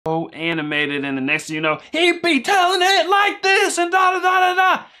animated, and the next thing you know, he'd be telling it like this and da da da da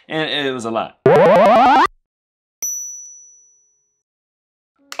da. And it was a lot.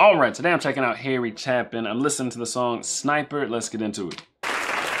 All right, today I'm checking out Harry Chapin. I'm listening to the song Sniper. Let's get into it.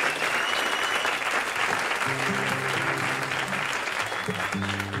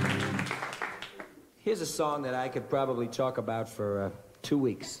 Here's a song that I could probably talk about for 2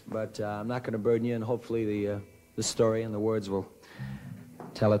 weeks, but I'm not going to burden you, and hopefully the story and the words will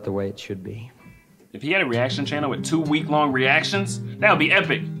tell it the way it should be. If he had a reaction channel with 2 week-long reactions, that would be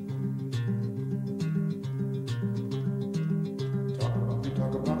epic.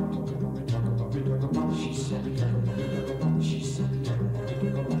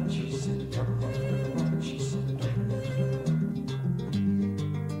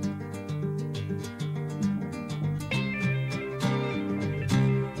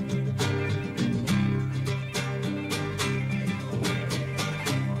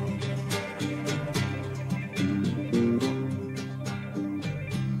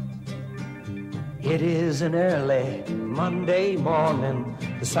 It is an early Monday morning.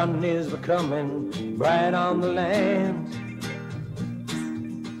 The sun is becoming bright on the land.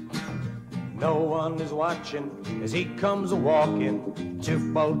 No one is watching as he comes a-walking.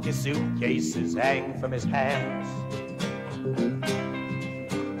 2 bulky suitcases hang from his hands.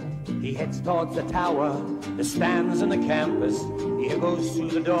 He heads towards the tower that stands on the campus. He goes through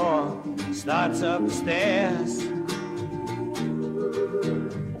the door, starts up the stairs.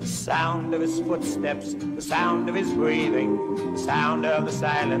 The sound of his footsteps, the sound of his breathing, the sound of the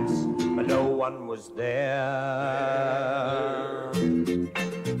silence, but no one was there.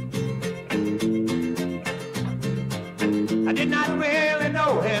 I did not really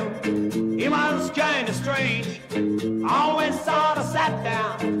know him, he was kind of strange. Always sort of sat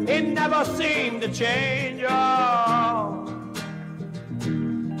down, he never seemed to change.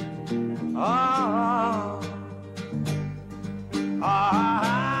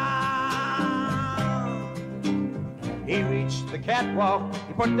 He reached the catwalk,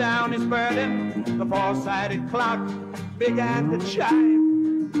 he put down his burden. The 4-sided clock began to chime.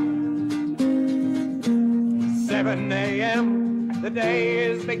 7 a.m., the day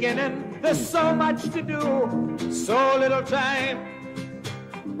is beginning. There's so much to do, so little time.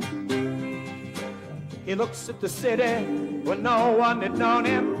 He looks at the city where no one had known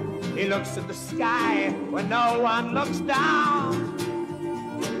him. He looks at the sky where no one looks down.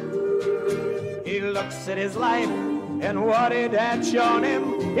 He looks at his life and what it had shown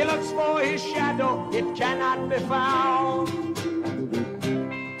him. He looks for his shadow, it cannot be found.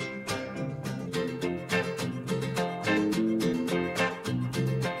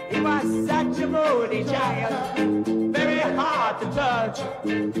 He was such a moody child, very hard to touch.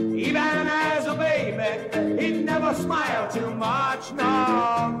 Even as a baby, he never smiled too much.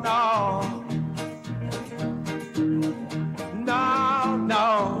 No, no, no,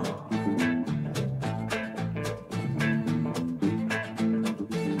 no.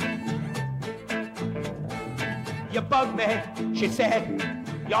 You bug me, she said.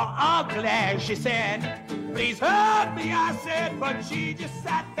 You're ugly, she said. Please hurt me, I said. But she just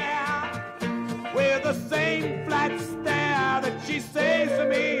sat there with the same flat stare that she says to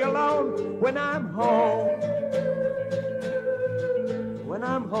me alone when I'm home. When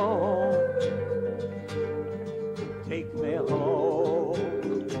I'm home, take me home.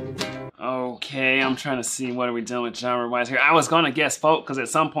 Okay, I'm trying to see what are we doing with genre-wise here. I was gonna guess folk, because at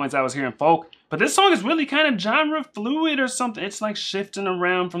some points I was hearing folk. But this song is really kind of genre fluid or something. It's like shifting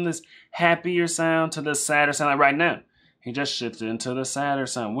around from this happier sound to the sadder sound. Like right now, he just shifted into the sadder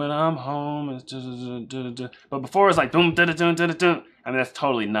sound. When I'm home, it's but before it's like boom, da da da da da. I mean, that's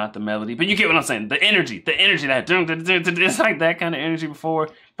totally not the melody, but you get what I'm saying. The energy that it's like that kind of energy before.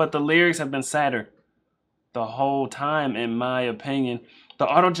 But the lyrics have been sadder the whole time, in my opinion. The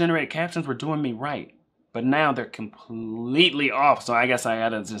auto-generated captions were doing me right. But now they're completely off, so I guess I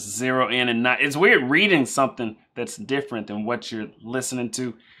gotta just zero in and not. It's weird reading something that's different than what you're listening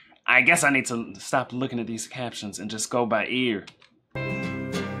to. I guess I need to stop looking at these captions and just go by ear.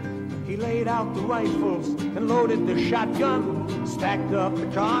 He laid out the rifles and loaded the shotgun, stacked up the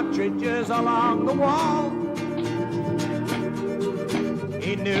cartridges along the wall.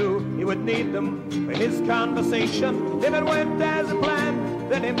 He knew he would need them for his conversation. If it went as a plan,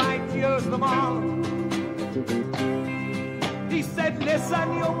 then he might use them all. He said,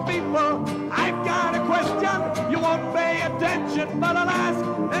 listen, you people, I've got a question. You won't pay attention, but I'll ask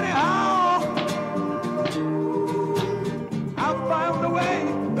anyhow. I've found a way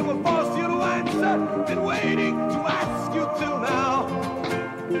that will force you to answer. Been waiting to ask you till now.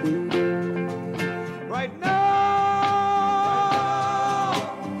 Right now,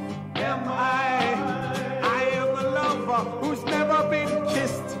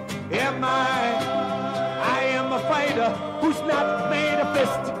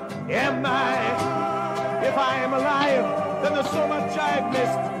 am I? If I am alive, then there's so much I've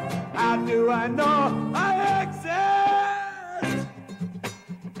missed. How do I know I exist?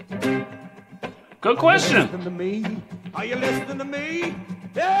 Good question. Are you listening to me? Are you listening to me?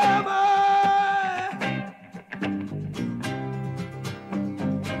 Am I?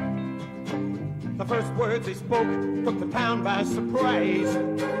 The first words he spoke took the town by surprise.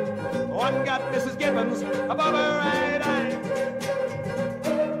 One got Mrs. Gibbons above her right eye.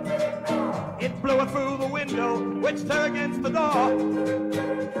 It blew her through the window, wedged her against the door.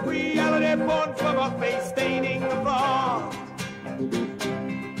 Reality born from her face, staining the floor.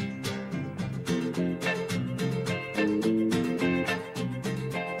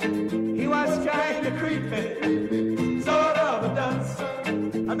 He was trying to creep it, sort of a dunce.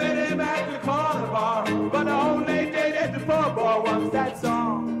 I met him at the corner bar, but I only dated the poor boy once, that's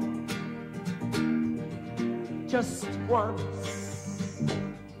all. Just once.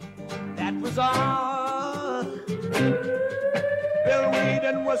 That was all. Bill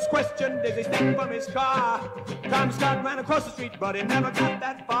Whedon was questioned as he stepped from his car. Tom Scott ran across the street, but he never got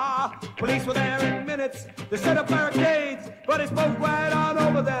that far. Police were there in minutes. They set up barricades, but he spoke right on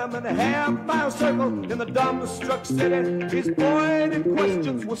over them in a half-mile circle in the dumbstruck city. His pointed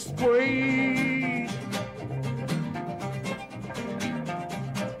questions were sprayed.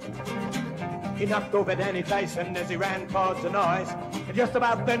 He knocked over Danny Tyson as he ran towards the noise. And just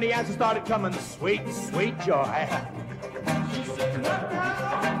about then the answer started coming, sweet, sweet joy.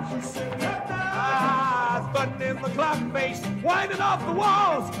 Thudding in the clock face, winding off the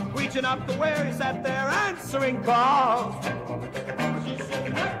walls, reaching up to where he sat there answering calls.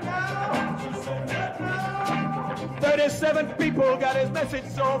 37 people got his message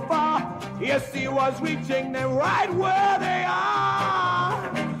so far. Yes, he was reaching them right where they are.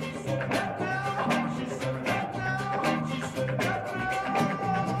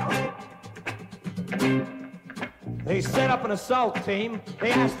 They set up an assault team.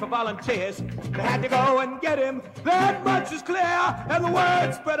 They asked for volunteers. They had to go and get him. That much is clear. And the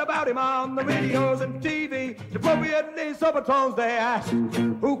word spread about him on the radios and TV. The appropriately subalterns they asked,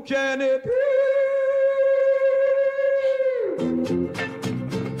 who can it be?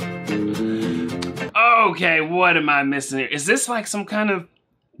 Okay, what am I missing here? Is this like some kind of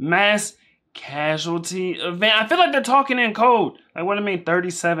mass casualty event? I feel like they're talking in code. Like, what do I mean?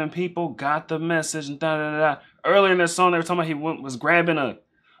 37 people got the message and da da da. Earlier in their song, they were talking about he was grabbing a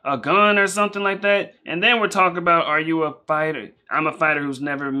gun or something like that. And then we're talking about, are you a fighter? I'm a fighter who's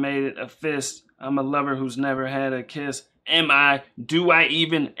never made it a fist. I'm a lover who's never had a kiss. Am I? Do I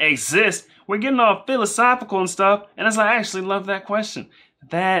even exist? We're getting all philosophical and stuff. And as I actually love that question.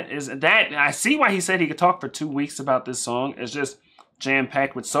 I see why he said he could talk for 2 weeks about this song. It's just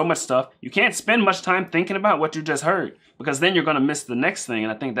jam-packed with so much stuff. You can't spend much time thinking about what you just heard, because then you're going to miss the next thing.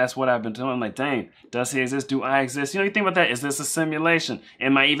 And I think that's what I've been doing. I'm like, dang, does he exist? Do I exist? You know, you think about that. Is this a simulation?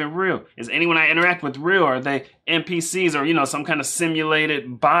 Am I even real? Is anyone I interact with real? Are they NPCs or, you know, some kind of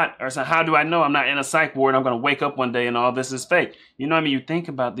simulated bot? Or something? How do I know I'm not in a psych ward and I'm going to wake up one day and all this is fake? You know what I mean? You think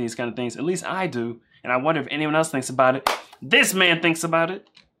about these kind of things. At least I do. And I wonder if anyone else thinks about it. This man thinks about it.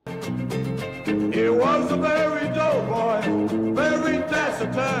 He was a very dull boy, very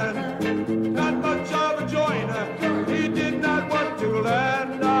taciturn, not much of a joiner. He did not want to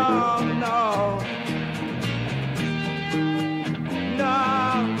learn, no, no, no,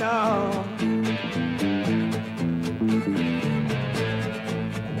 no.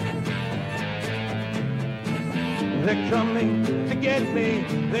 They're coming to get me,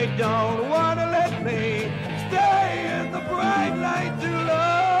 they don't want to let me stay in the bright light too long.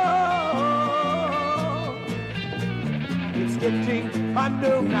 It's getting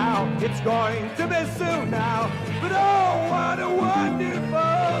under now, it's going to be soon now, but oh, what a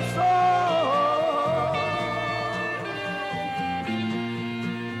wonderful song.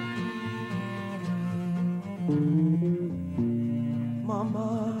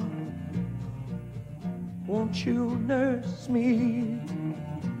 Mama, won't you nurse me?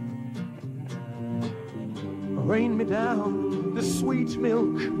 Rain me down the sweet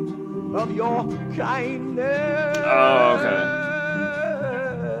milk of your kindness. Oh, okay.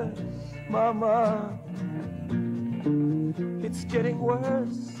 Mama, it's getting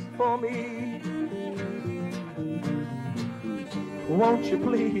worse for me. Won't you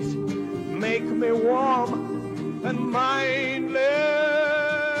please make me warm and mindless?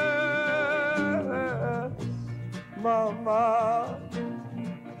 Mama,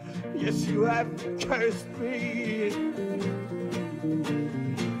 yes, you have cursed me.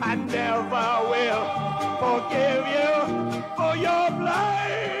 I never will forgive you for your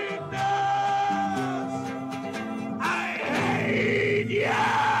blindness. I hate you.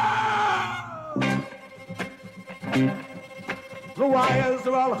 fires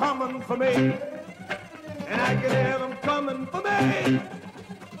are all humming for me, and I can hear them coming for me.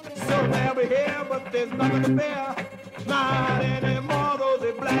 Soon they'll be here, but there's nothing to fear. Not anymore, though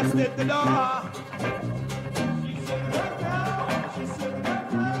they blasted the door.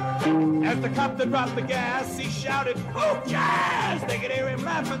 As the copter dropped the gas, he shouted, "Oh, jazz!" They could hear him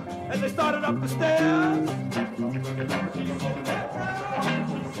laughing as they started up the stairs.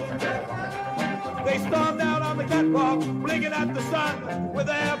 They stormed out on the catwalk, blinking at the sun, with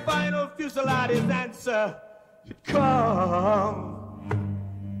their final fusillade. His answer had come.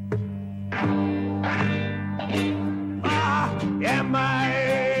 Am I?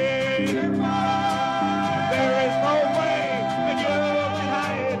 There is no way that you can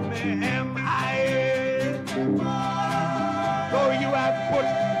hide me. Am I? Though you have put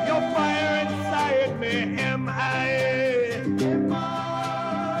your fire inside me. Am I?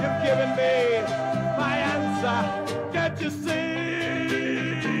 You've given me my answer. Can't you see?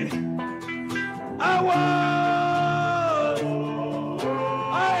 I was.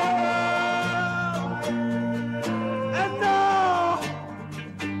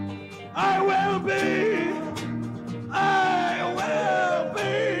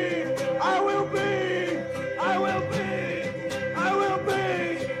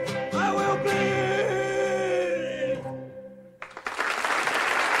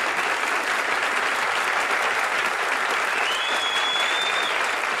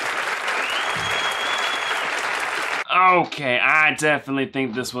 Okay, I definitely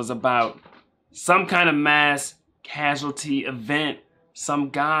think this was about some kind of mass casualty event. Some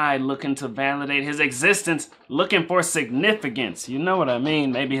guy looking to validate his existence, looking for significance. You know what I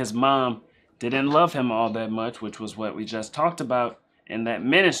mean? Maybe his mom didn't love him all that much, which was what we just talked about in that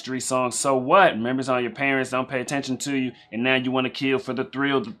Ministry song, So What? Remember, it's all your parents don't pay attention to you, and now you want to kill for the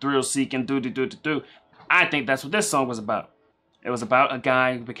thrill seeking, do. I think that's what this song was about. It was about a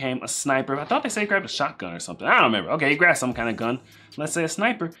guy who became a sniper. I thought they said he grabbed a shotgun or something. I don't remember. Okay, he grabbed some kind of gun. Let's say a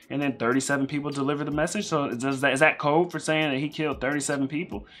sniper. And then 37 people delivered the message. So is that code for saying that he killed 37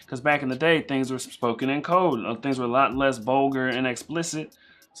 people? Because back in the day, things were spoken in code. Things were a lot less vulgar and explicit.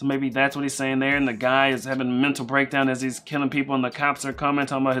 So maybe that's what he's saying there. And the guy is having a mental breakdown as he's killing people. And the cops are coming,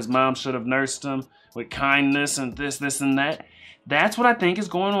 talking about his mom should have nursed him with kindness and this, and that. That's what I think is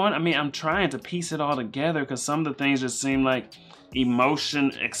going on. I mean, I'm trying to piece it all together because some of the things just seem like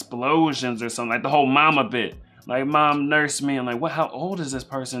emotion explosions or something, like the whole mama bit. Like, mom nursed me. I'm like, what? How old is this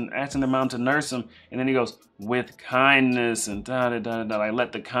person asking their mom to nurse him? And then he goes, with kindness and da-da-da-da, like,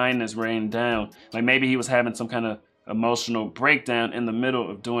 let the kindness rain down. Like, maybe he was having some kind of emotional breakdown in the middle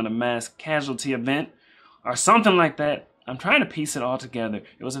of doing a mass casualty event or something like that. I'm trying to piece it all together.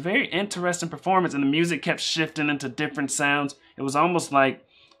 It was a very interesting performance, and the music kept shifting into different sounds. It was almost like,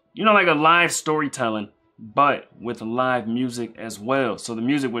 you know, like a live storytelling, but with live music as well. So the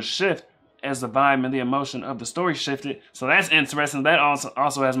music would shift as the vibe and the emotion of the story shifted. So that's interesting. That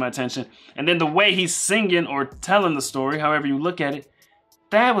also has my attention. And then the way he's singing or telling the story, however you look at it,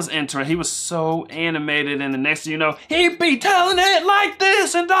 that was interesting. He was so animated, and the next thing you know, he'd be telling it like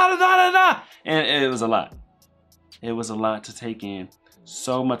this and da-da-da-da-da. And it was a lot. It was a lot to take in.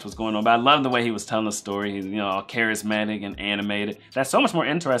 So much was going on, but I love the way he was telling the story. He's, you know, all charismatic and animated. That's so much more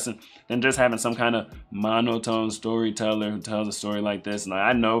interesting than just having some kind of monotone storyteller who tells a story like this. And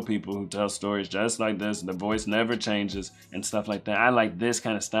I know people who tell stories just like this. The voice never changes and stuff like that. I like this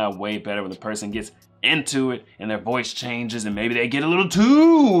kind of style way better, when the person gets into it and their voice changes and maybe they get a little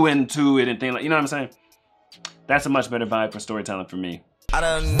too into it and things like, you know what I'm saying? That's a much better vibe for storytelling for me. I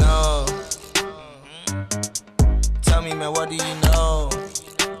don't know. Tell me, man, what do you know?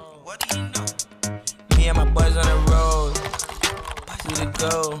 What do you know? Me and my boys on the road. We to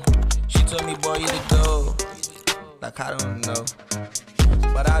go. She told me, boy, you to go. Like, I don't know.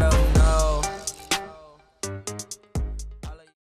 But I don't know.